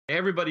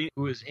everybody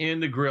who is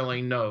into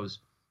grilling knows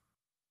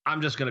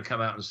I'm just going to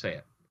come out and say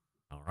it.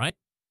 All right.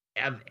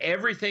 Of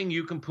everything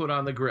you can put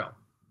on the grill,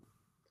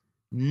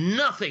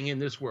 nothing in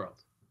this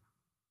world,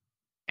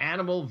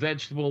 animal,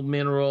 vegetable,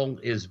 mineral,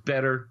 is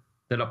better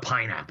than a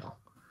pineapple.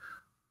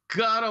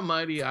 God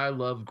almighty, I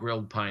love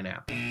grilled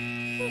pineapple.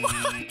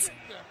 What?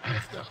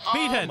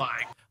 Oh,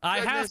 my I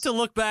have to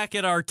look back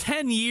at our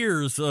 10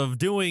 years of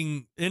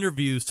doing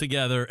interviews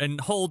together and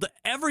hold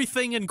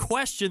everything in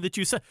question that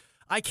you said.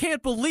 I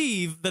can't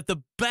believe that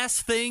the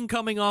best thing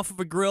coming off of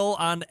a grill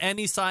on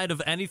any side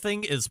of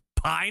anything is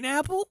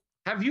pineapple.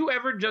 Have you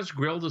ever just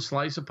grilled a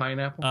slice of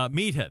pineapple?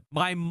 Meathead,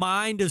 my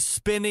mind is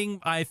spinning.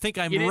 I think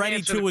I'm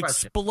ready to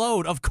question.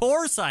 explode. Of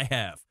course I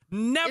have.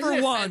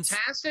 Never once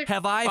fantastic?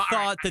 have I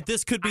thought that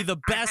this could be the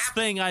best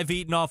thing I've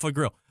eaten off a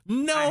grill.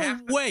 No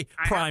way.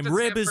 Prime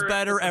rib is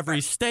better.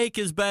 Every steak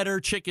is better.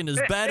 Chicken is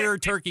better.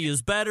 Turkey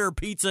is better.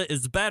 Pizza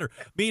is better.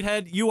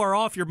 Meathead, you are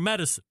off your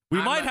medicine.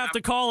 We might have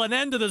to call an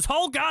end to this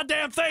whole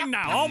goddamn thing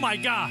now. Oh, my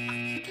God.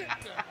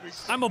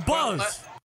 I'm a buzz.